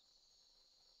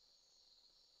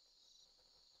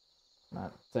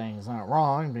 Not saying it's not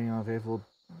wrong, being unfaithful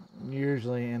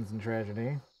usually ends in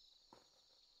tragedy.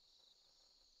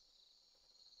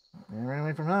 And running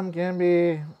away from home can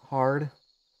be hard,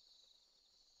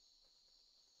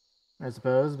 I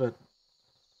suppose, but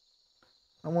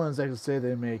I wouldn't exactly say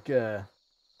they make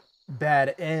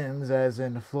bad ends, as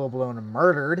in full-blown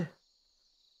murdered.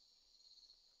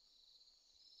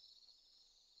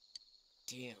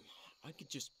 Damn, I could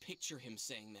just picture him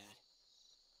saying that.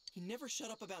 He never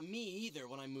shut up about me either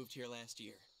when I moved here last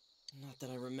year. Not that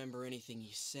I remember anything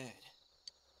he said.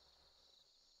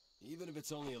 Even if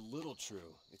it's only a little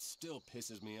true, it still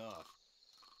pisses me off.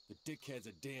 The dickhead's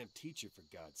a damn teacher, for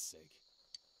God's sake.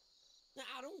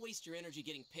 Nah, don't waste your energy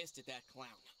getting pissed at that clown.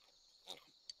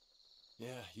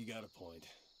 Yeah, you got a point.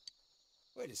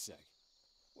 Wait a sec.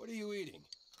 What are you eating?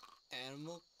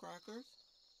 Animal crackers?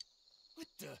 What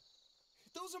the?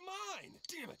 Those are mine!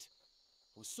 Damn it!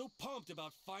 I was so pumped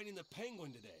about finding the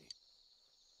penguin today.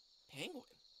 Penguin?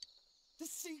 The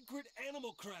secret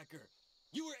animal cracker!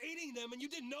 You were eating them and you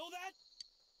didn't know that?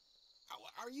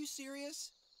 Are you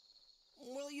serious?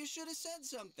 Well, you should have said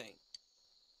something.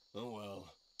 Oh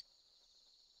well.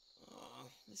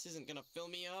 This isn't gonna fill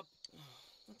me up.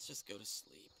 Let's just go to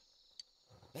sleep.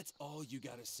 That's all you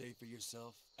gotta say for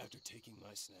yourself after taking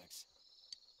my snacks?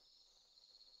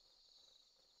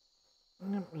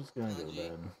 I'm just gonna go to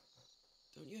bed.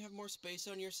 Don't you have more space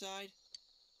on your side?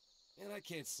 And I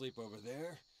can't sleep over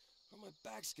there, or my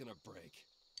back's gonna break.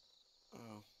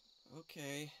 Oh,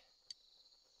 okay.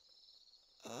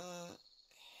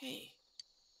 Hey.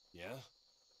 Yeah?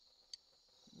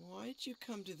 Why'd you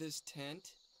come to this tent?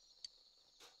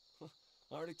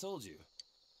 I already told you.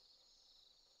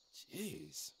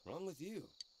 Jeez, wrong with you?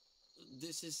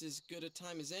 This is as good a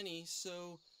time as any,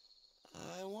 so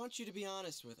I want you to be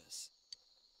honest with us.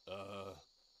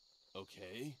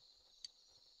 Okay.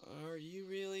 Are you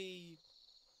really,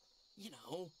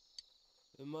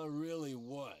 Am I really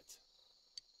what?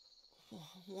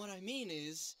 What I mean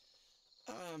is,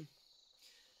 are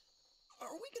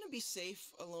we gonna be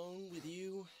safe alone with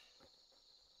you?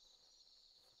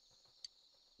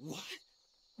 What?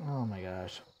 Oh my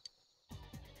gosh.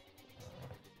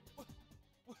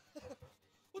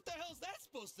 What the hell's that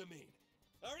supposed to mean?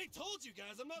 I already told you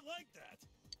guys I'm not like that.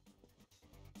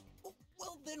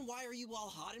 Well, then why are you all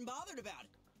hot and bothered about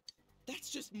it? That's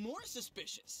just more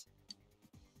suspicious.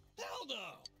 Hell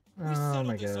no! Oh settled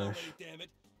my this gosh. already, damn it.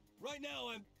 Right now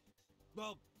I'm...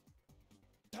 Well,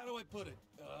 how do I put it?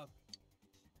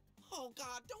 Oh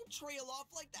God, don't trail off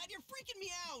like that. You're freaking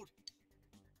me out.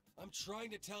 I'm trying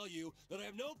to tell you that I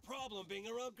have no problem being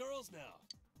around girls now.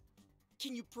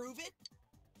 Can you prove it?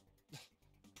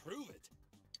 Prove it?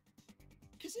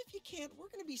 Because if you can't, we're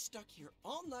gonna be stuck here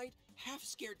all night, half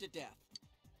scared to death.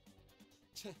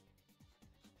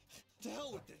 To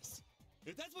hell with this.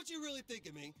 If that's what you really think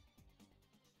of me,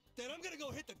 then I'm gonna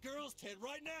go hit the girls' tent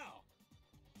right now.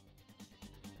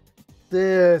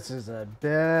 This is a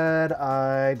bad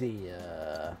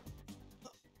idea.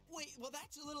 Wait, well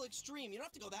that's a little extreme. You don't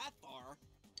have to go that far.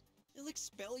 They'll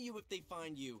expel you if they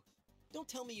find you. Don't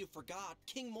tell me you forgot.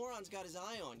 King Moron's got his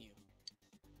eye on you.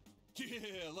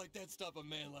 Yeah, like that stop a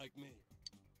man like me.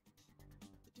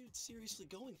 The dude's seriously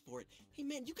going for it. Hey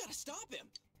man, you gotta stop him.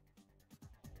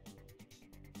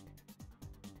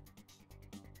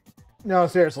 No,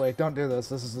 seriously, don't do this.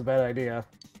 This is a bad idea.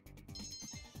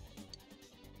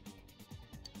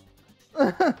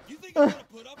 You think I'm gonna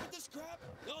put up with this crap?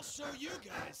 I'll show you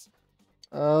guys.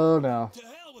 Oh no. To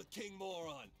hell with King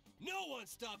Moron. No one's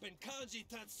stopping Kanji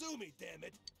Tatsumi, damn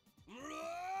it.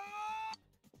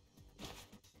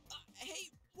 Hey,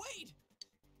 wait!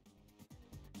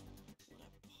 What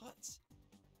a putz.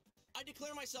 I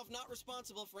declare myself not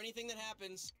responsible for anything that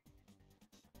happens.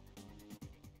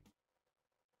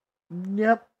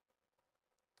 Yep.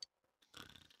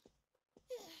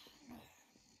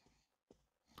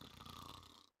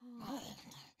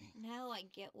 Now I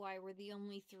get why we're the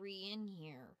only 3 in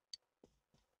here.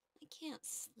 I can't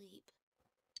sleep.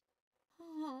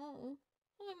 Oh,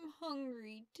 I'm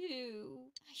hungry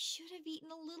too. I should have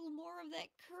eaten a little more of that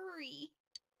curry.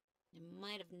 It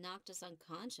might have knocked us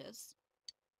unconscious.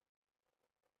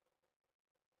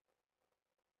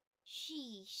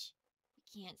 Sheesh.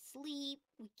 We can't sleep.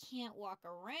 We can't walk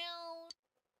around.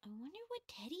 I wonder what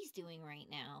Teddy's doing right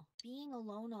now. Being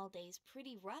alone all day is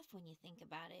pretty rough when you think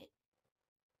about it.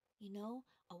 You know,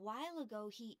 a while ago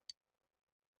he...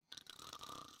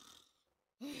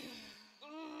 That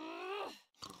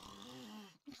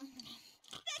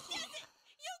does it!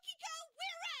 Yukiko,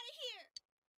 we're out of here!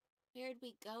 Where'd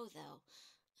we go, though?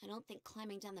 I don't think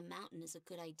climbing down the mountain is a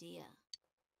good idea.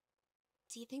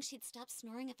 Do you think she'd stop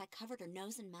snoring if I covered her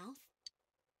nose and mouth?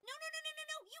 No,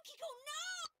 Yukiko,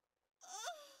 no!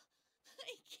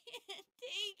 I can't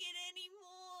take it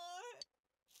anymore.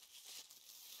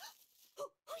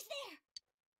 Who's there?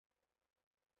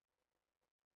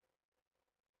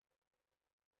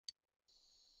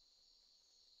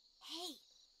 Hey,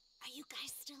 are you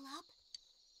guys still up?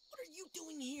 What are you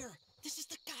doing here? This is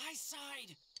the guy's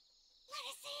side. Let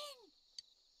us in.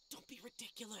 Don't be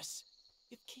ridiculous.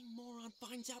 If King Moron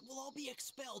finds out, we'll all be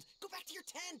expelled. Go back to your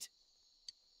tent.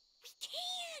 We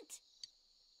can't.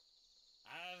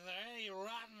 Are there any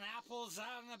rotten apples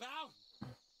out and about?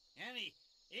 Any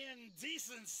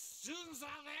indecent students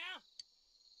out there?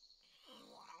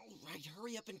 All right,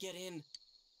 hurry up and get in.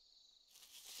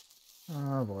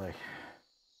 Oh boy.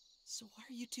 So why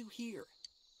are you two here?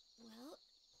 Well,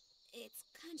 it's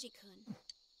Kanji-kun.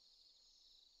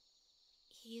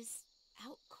 He's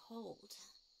out cold.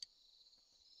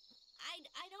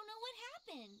 I don't know what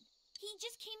happened. He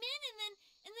just came in and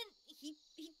then he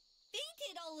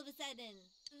fainted all of a sudden.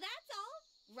 That's all,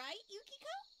 right,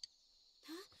 Yukiko?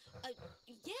 Huh?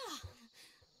 Yeah.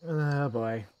 Oh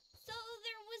boy. So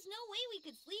there was no way we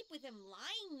could sleep with him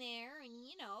lying there, and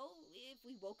you know, if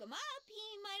we woke him up,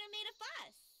 he might have made a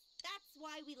fuss. That's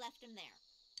why we left him there.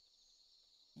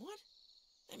 What?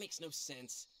 That makes no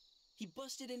sense. He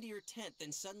busted into your tent,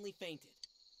 then suddenly fainted.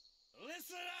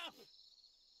 Listen up!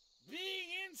 Being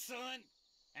insolent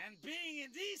and being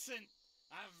indecent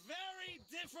are very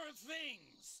different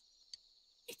things.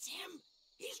 It's him!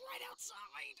 He's right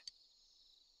outside!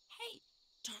 Hey,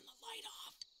 turn the light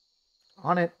off.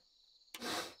 On it.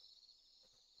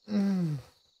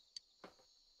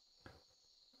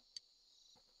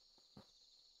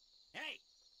 Hey,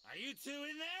 are you two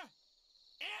in there?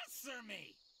 Answer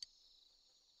me!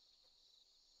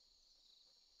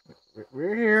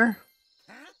 We're here.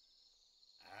 Huh?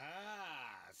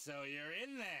 Ah, so you're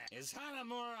in there. Is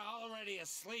Hanamura already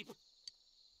asleep?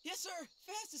 Yes, sir!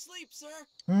 Fast asleep, sir!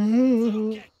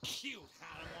 So get cute,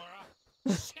 Hanamura.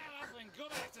 Shut up and go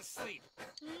back to sleep.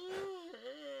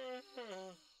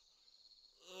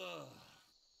 Ugh.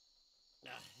 I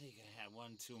think I had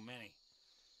one too many.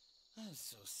 I'm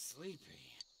so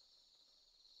sleepy.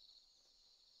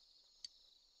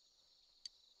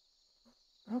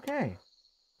 Okay.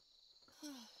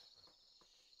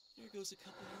 There goes a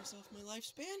couple years off my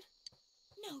lifespan.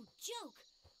 No joke.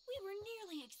 We were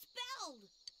nearly expelled.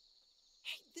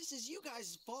 Hey, this is you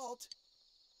guys' fault.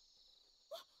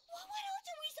 What else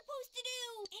are we supposed to do?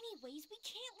 Anyways, we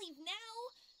can't leave now.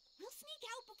 We'll sneak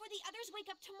out before the others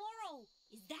wake up tomorrow.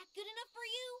 Is that good enough for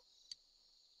you?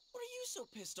 What are you so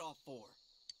pissed off for?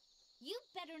 You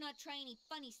better not try any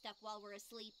funny stuff while we're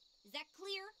asleep. Is that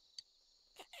clear?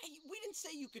 Hey, we didn't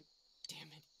say you could...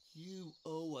 Damn it. You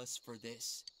owe us for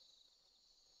this.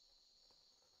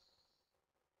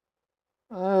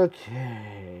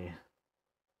 Okay.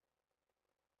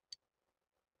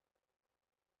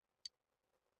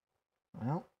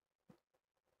 Well,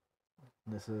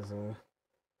 this is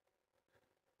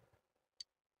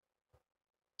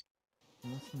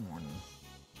this morning.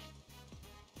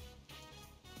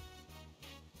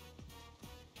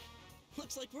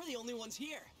 Looks like we're the only ones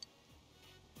here.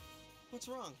 What's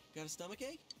wrong? Got a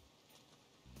stomachache?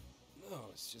 No,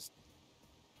 it's just...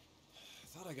 I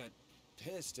thought I got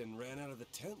pissed and ran out of the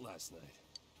tent last night.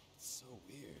 It's so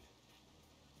weird.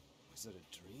 Was it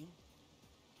a dream?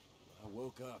 I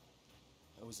woke up.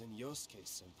 I was in Yosuke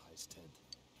Senpai's tent.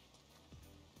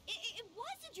 It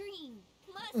was a dream.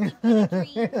 Must have been a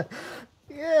dream.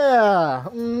 Yeah.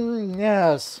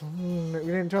 Yes. We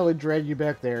didn't totally drag you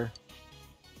back there.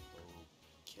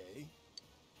 Okay.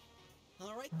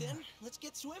 All right then, let's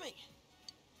get swimming.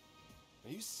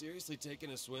 Are you seriously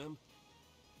taking a swim?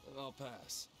 I'll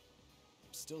pass.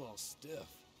 I'm still all stiff.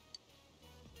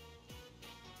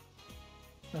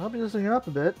 I hope you loosen up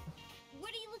a bit.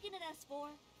 What are you looking at us for?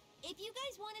 If you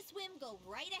guys want to swim, go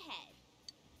right ahead.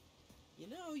 You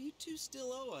know, you two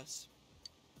still owe us.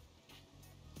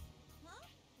 Huh?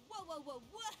 Whoa, whoa, whoa,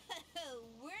 whoa!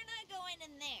 We're not going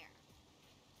in there.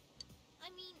 I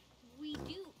mean, we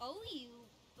do owe you,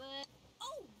 but...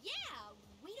 Oh, yeah!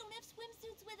 We don't have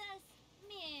swimsuits with us.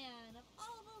 Man, of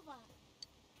all the luck.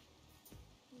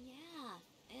 Yeah,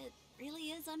 it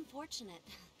really is unfortunate.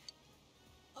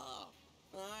 Oh,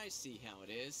 I see how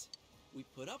it is. We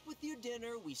put up with your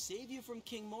dinner, we save you from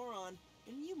King Moron,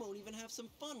 and you won't even have some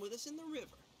fun with us in the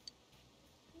river.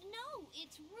 No,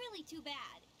 it's really too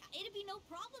bad. It'd be no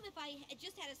problem if I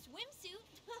just had a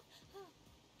swimsuit.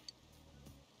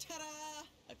 Ta-da!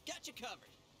 I've got you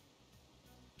covered.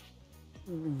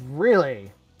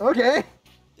 Really? Okay.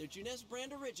 They're Juness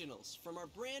brand originals from our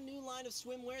brand new line of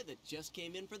swimwear that just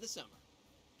came in for the summer.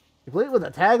 Complete with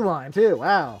a tagline too.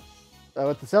 Wow.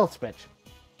 With the sales pitch.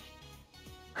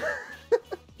 I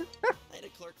had a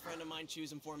clerk friend of mine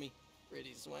choose them for me.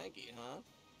 Pretty swanky, huh?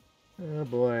 Oh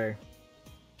boy.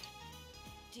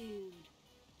 Dude,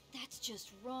 that's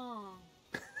just wrong.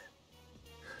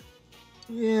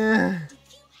 Yeah.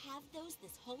 Did you have those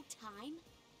this whole time?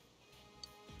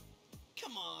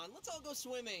 Come on, let's all go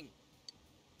swimming.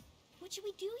 What should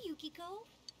we do, Yukiko?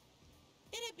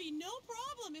 It'd be no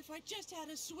problem if I just had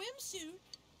a swimsuit.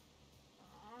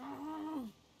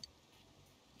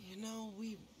 You know,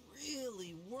 we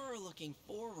really were looking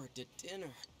forward to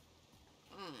dinner.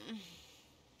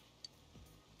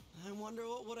 I wonder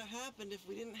what would have happened if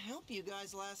we didn't help you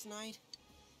guys last night.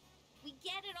 We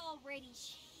get it already.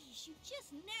 Sheesh, you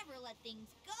just never let things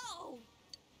go.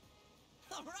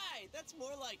 All right, that's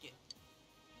more like it.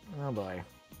 Oh boy.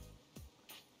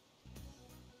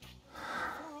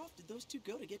 How far off did those two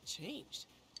go to get changed?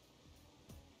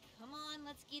 Come on,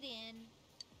 let's get in.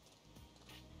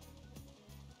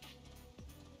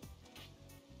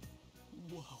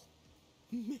 Whoa,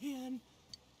 man.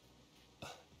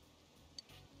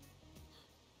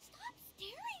 Stop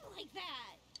staring like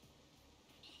that.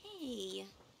 Hey,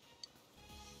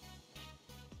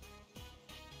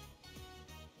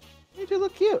 You two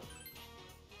look cute.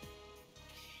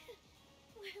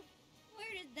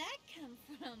 Where did that come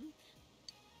from?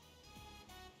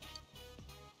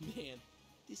 Man,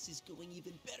 this is going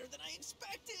even better than I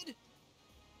expected.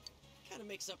 Kind of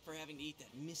makes up for having to eat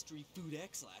that mystery food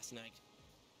X last night.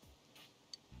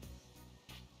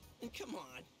 And come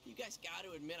on, you guys got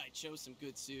to admit I chose some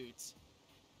good suits.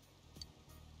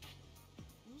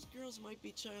 Those girls might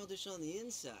be childish on the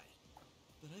inside,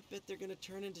 but I bet they're gonna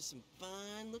turn into some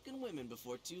fine-looking women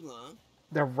before too long.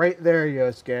 They're right there,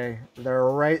 Yosuke. They're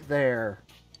right there.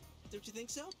 Don't you think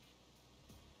so?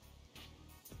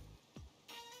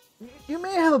 You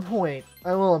may have a point,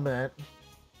 I will admit.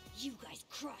 You guys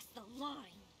crossed the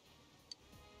line.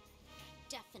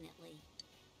 definitely.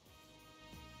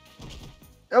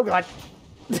 Oh god.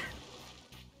 It's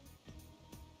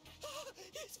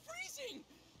freezing!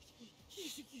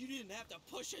 You didn't have to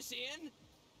push us in.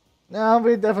 No,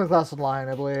 we definitely crossed the line,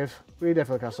 I believe. We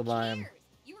definitely crossed the Who line. cares?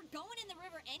 You were going in the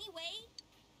river anyway.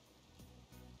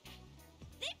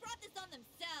 They brought this on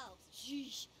themselves.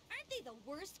 Sheesh. Aren't they the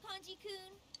worst,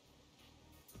 Kanji-kun?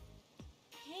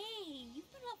 Hey,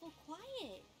 you've been awful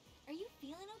quiet. Are you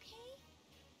feeling okay?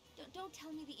 Don't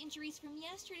tell me the injuries from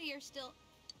yesterday are still...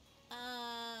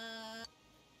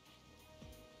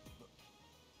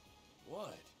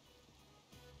 What?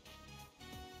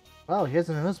 Oh, he has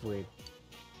a nosebleed.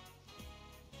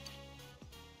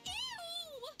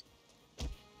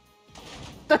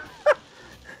 That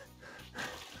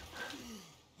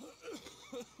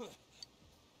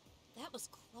was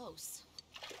close.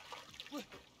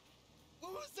 Oh,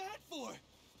 for?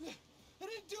 I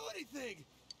didn't do anything!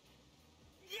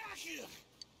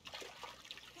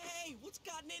 Hey, what's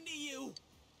gotten into you?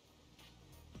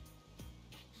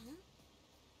 Huh?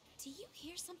 Do you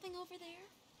hear something over there?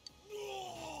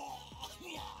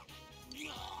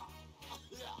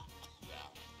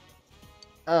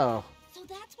 Oh. So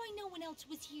that's why no one else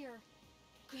was here.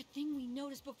 Good thing we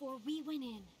noticed before we went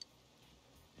in.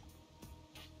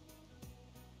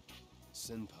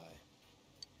 Senpai.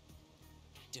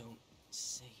 Don't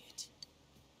say it.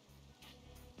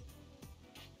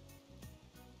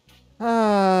 Ah.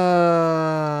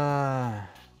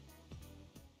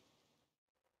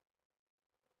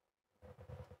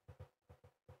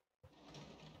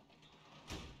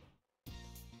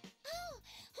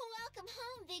 Oh, welcome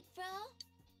home, big bro.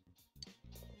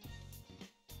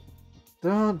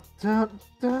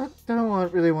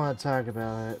 Really want to talk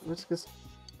about it. Let's just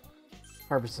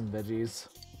harvest some veggies.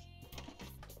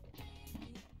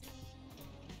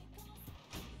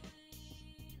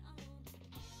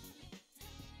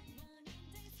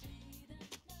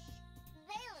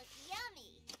 They look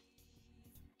yummy.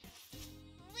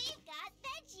 We've got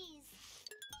veggies.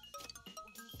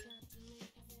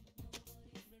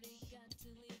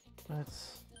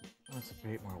 Let's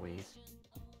create more wheat.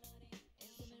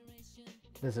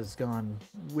 This has gone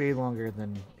way longer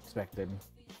than expected.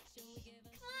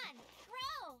 Come on,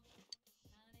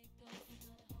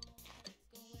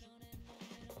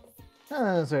 grow.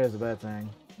 Not necessarily as a bad thing.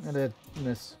 I did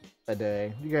miss a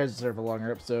day. You guys deserve a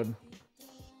longer episode.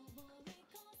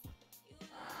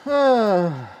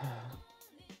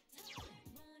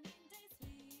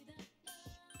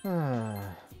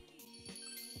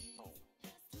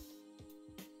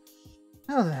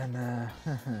 Well then,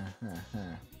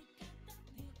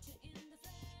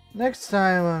 next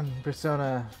time on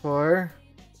Persona 4,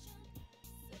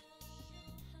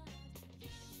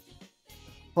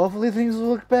 hopefully things will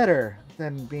look better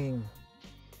than being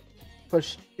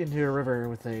pushed into a river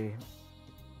with a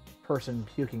person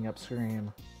puking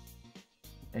upstream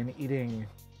and eating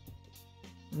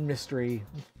mystery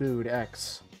food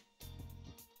X.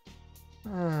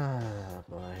 Ah,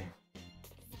 boy.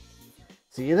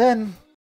 See you then!